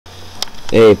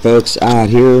Hey folks, out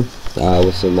here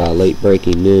with some late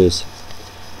breaking news.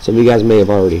 Some of you guys may have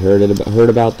already heard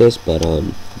about this, but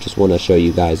just want to show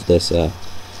you guys this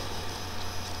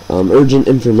urgent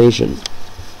information.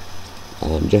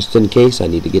 Just in case, I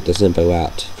need to get this info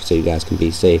out so you guys can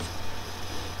be safe.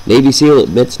 Navy SEAL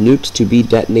admits nukes to be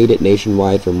detonated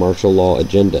nationwide for martial law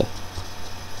agenda.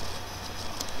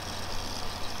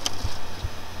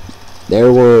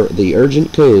 There were the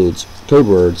urgent code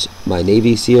words my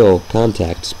Navy SEAL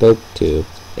contact spoke to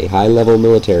a high-level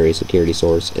military security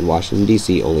source in Washington,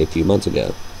 D.C. only a few months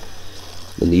ago.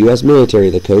 In the U.S. military,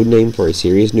 the code name for a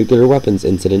serious nuclear weapons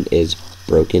incident is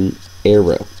Broken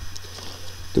Arrow.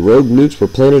 The rogue nukes were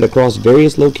planted across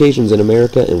various locations in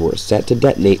America and were set to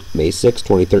detonate May 6,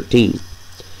 2013.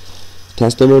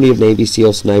 Testimony of Navy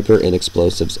SEAL sniper and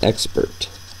explosives expert.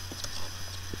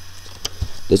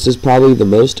 This is probably the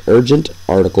most urgent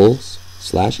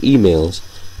articles/emails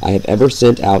I have ever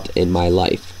sent out in my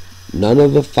life. None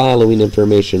of the following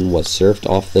information was surfed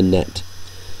off the net.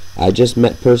 I just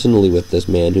met personally with this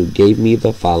man who gave me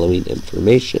the following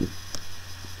information.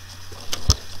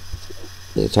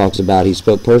 It talks about he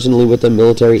spoke personally with a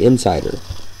military insider.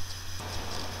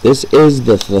 This is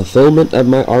the fulfillment of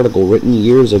my article written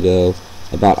years ago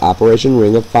about Operation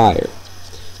Ring of Fire,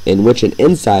 in which an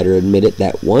insider admitted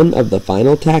that one of the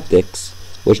final tactics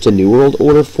which the New World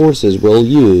Order forces will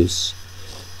use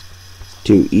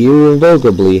to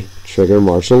irrevocably trigger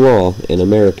martial law in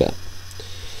America.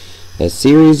 A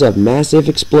series of massive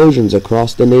explosions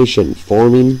across the nation,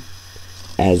 forming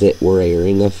as it were a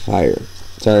ring of fire.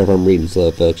 Sorry if I'm reading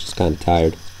slow, folks, just kind of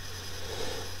tired.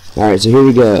 Alright, so here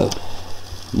we go.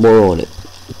 More on it.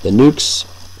 The nukes,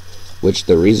 which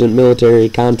the recent military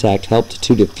contact helped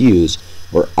to defuse,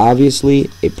 were obviously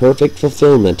a perfect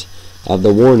fulfillment of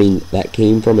the warning that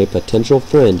came from a potential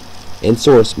friend and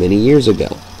source many years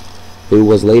ago, who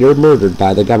was later murdered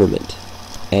by the government.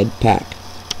 Ed Pack.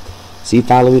 See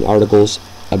following articles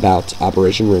about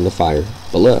Operation Ring of Fire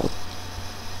below.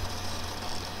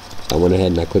 I went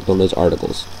ahead and I clicked on those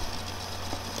articles.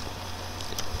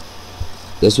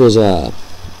 This was it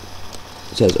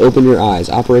says open your eyes,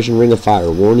 Operation Ring of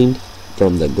Fire, warning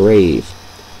from the grave.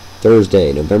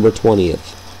 Thursday, November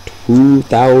 20th,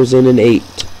 2008.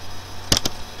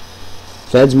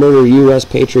 Feds murder U.S.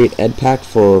 Patriot Ed Pack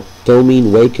for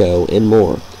filming Waco and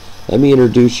more. Let me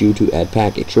introduce you to Ed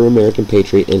Pack, a true American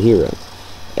patriot and hero.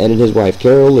 Ed and his wife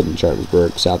Carol live in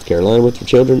Sharpsburg, South Carolina with their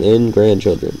children and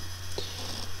grandchildren.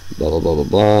 Blah, blah, blah, blah,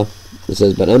 blah. It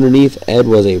says, but underneath, Ed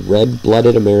was a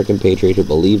red-blooded American patriot who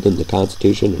believed in the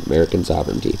Constitution and American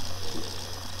sovereignty.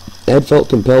 Ed felt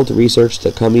compelled to research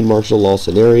the coming martial law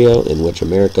scenario in which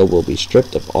America will be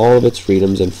stripped of all of its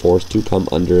freedoms and forced to come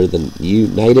under the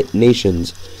United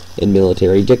Nations in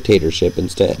military dictatorship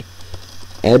instead.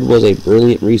 Ed was a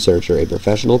brilliant researcher, a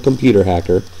professional computer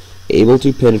hacker, able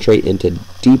to penetrate into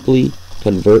deeply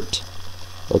covert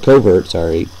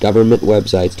government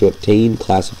websites to obtain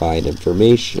classified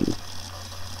information.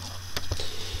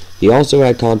 He also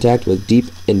had contact with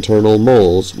deep internal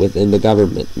moles within the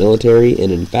government, military,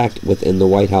 and in fact within the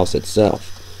White House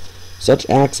itself. Such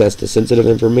access to sensitive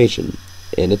information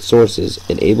and its sources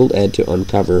enabled Ed to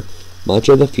uncover much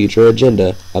of the future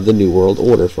agenda of the New World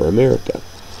Order for America.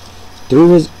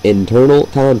 Through his internal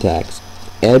contacts,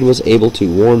 Ed was able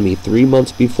to warn me 3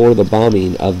 months before the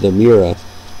bombing of the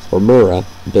Murrah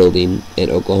building in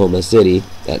Oklahoma City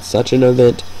that such an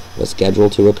event was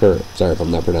scheduled to occur. Sorry if I'm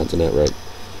not pronouncing that right.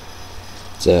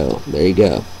 So, there you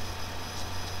go.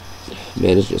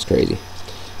 Man, it's just crazy.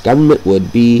 Government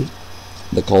would be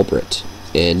the culprit,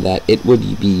 and that it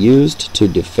would be used to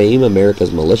defame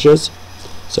America's militias,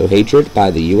 so hatred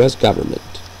by the U.S. government.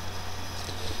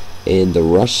 And the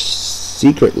rush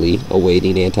secretly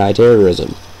awaiting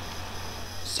anti-terrorism.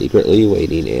 Secretly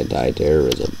awaiting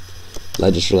anti-terrorism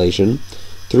legislation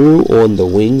threw on the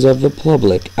wings of the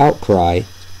public outcry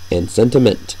and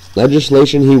sentiment.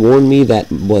 Legislation, he warned me,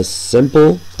 that was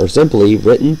simply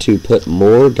written to put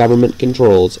more government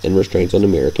controls and restraints on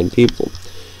American people.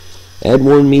 Ed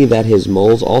warned me that his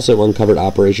moles also uncovered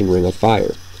Operation Ring of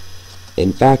Fire.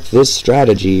 In fact, this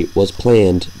strategy was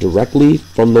planned directly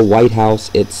from the White House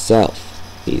itself,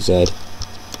 he said.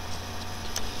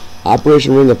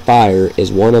 Operation Ring of Fire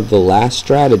is one of the last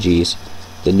strategies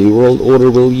the New World Order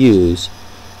will use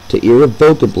to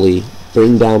irrevocably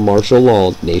bring down martial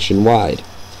law nationwide.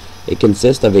 It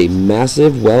consists of a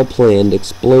massive, well-planned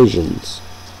explosions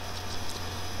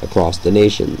across the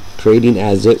nation, creating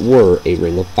as it were a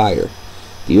ring of fire.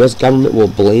 The U.S. government will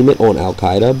blame it on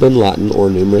Al-Qaeda, Bin Laden,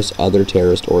 or numerous other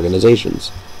terrorist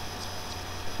organizations.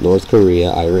 North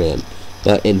Korea, Iran.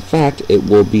 but in fact it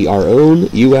will be our own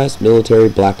U.S. military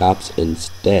black ops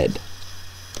instead.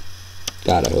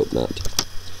 God, I hope not.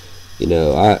 You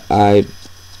know, I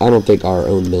don't think our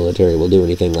own military will do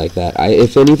anything like that.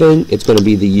 If anything, it's going to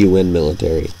be the UN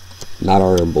military, not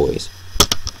our own boys.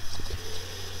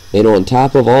 And on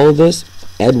top of all of this,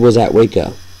 Ed was at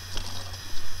Waco.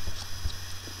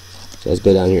 So let's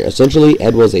go down here. Essentially,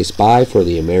 Ed was a spy for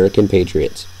the American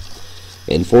Patriots.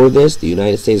 And for this, the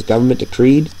United States government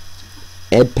decreed,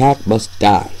 Ed Pack must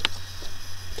die.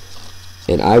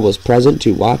 And I was present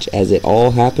to watch as it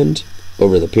all happened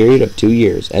over the period of 2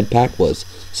 years. Ed Pack was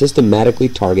systematically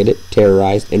targeted,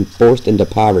 terrorized, and forced into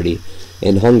poverty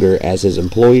and hunger as his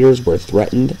employers were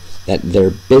threatened that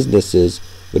their businesses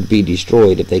would be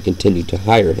destroyed if they continued to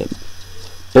hire him.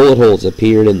 Bullet holes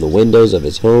appeared in the windows of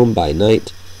his home by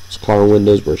night. His car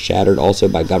windows were shattered also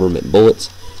by government bullets.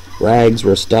 Rags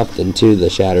were stuffed into the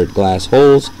shattered glass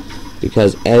holes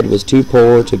because Ed was too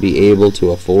poor to be able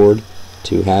to afford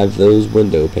to have those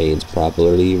window panes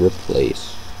properly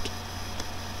replaced.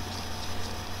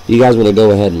 You guys want to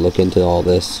go ahead and look into all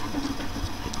this.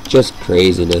 Just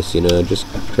craziness, you know, just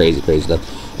crazy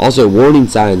stuff. Also, warning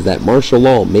signs that martial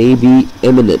law may be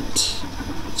imminent.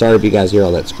 Sorry if you guys hear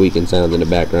all that squeaking sound in the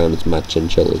background. It's my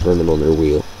chinchillas running on their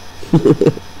wheel.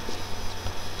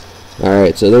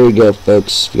 Alright, so there you go,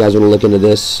 folks. If you guys want to look into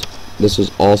this, this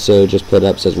was also just put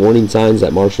up. It says, warning signs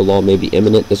that martial law may be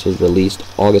imminent. This was released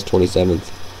August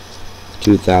 27th,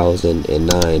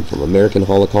 2009 from American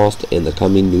Holocaust and the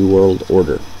Coming New World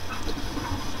Order.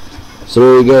 So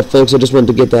there you go, folks. I just wanted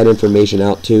to get that information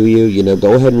out to you. You know,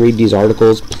 go ahead and read these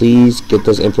articles. Please get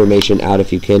this information out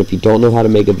if you can. If you don't know how to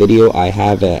make a video, I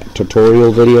have a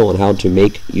tutorial video on how to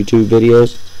make YouTube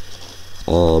videos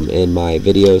in my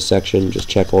video section. Just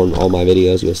check on all my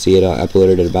videos. You'll see it. I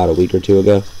uploaded it about a week or two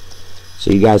ago.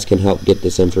 So you guys can help get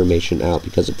this information out,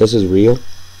 because if this is real,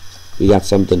 we got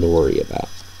something to worry about.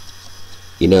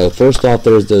 You know, first off,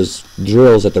 there's those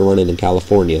drills that they're running in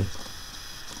California.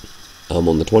 On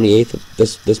the 28th of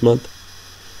this month.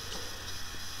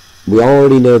 We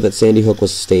already know that Sandy Hook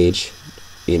was staged.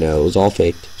 You know, it was all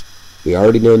faked. We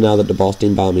already know now that the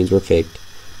Boston bombings were faked.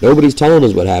 Nobody's telling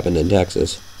us what happened in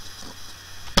Texas.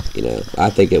 You know, I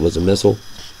think it was a missile.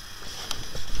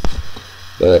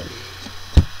 But,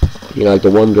 you know, like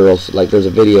the one girl, like there's a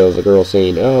video of a girl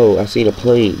saying, "Oh, I seen a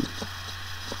plane.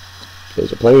 It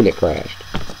was a plane that crashed."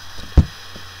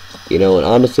 You know, and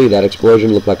honestly, that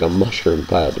explosion looked like a mushroom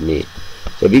cloud to me.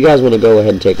 So if you guys want to go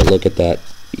ahead and take a look at that,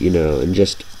 you know, and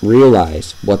just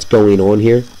realize what's going on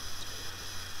here.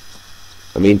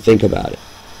 I mean, think about it.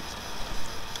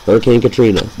 Hurricane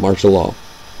Katrina, martial law.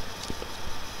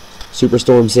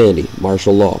 Superstorm Sandy,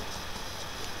 martial law.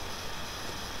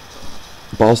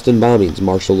 Boston bombings,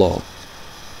 martial law.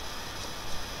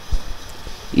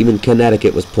 Even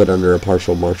Connecticut was put under a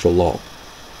partial martial law.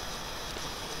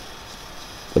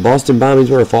 The Boston bombings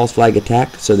were a false flag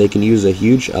attack, so they can use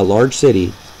a large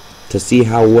city to see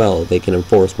how well they can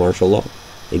enforce martial law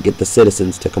and get the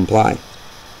citizens to comply.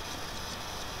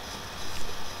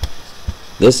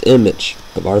 This image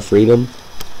of our freedom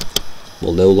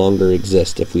will no longer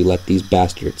exist if we let these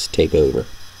bastards take over.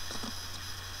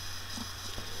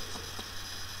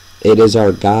 It is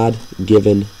our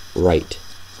God-given right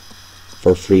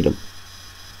for freedom.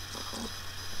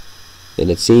 And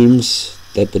it seems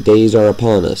that the days are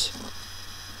upon us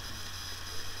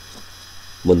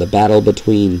when the battle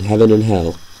between heaven and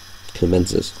hell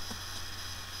commences.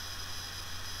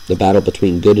 The battle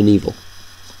between good and evil.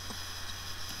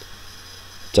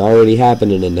 It's already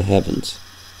happening in the heavens.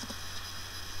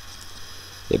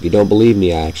 If you don't believe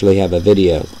me, I actually have a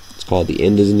video. It's called The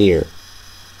End is Near,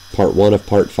 Part 1 of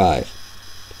Part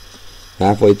 5.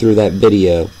 Halfway through that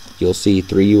video, you'll see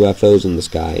 3 UFOs in the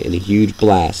sky and a huge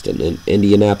blast in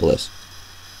Indianapolis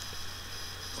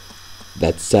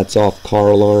that sets off car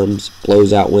alarms,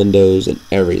 blows out windows, and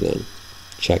everything.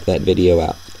 Check that video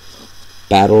out.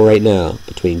 Battle right now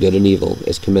between good and evil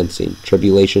is commencing.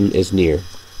 Tribulation is near.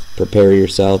 Prepare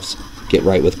yourselves. Get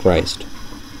right with Christ.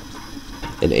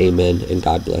 And amen, and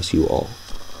God bless you all.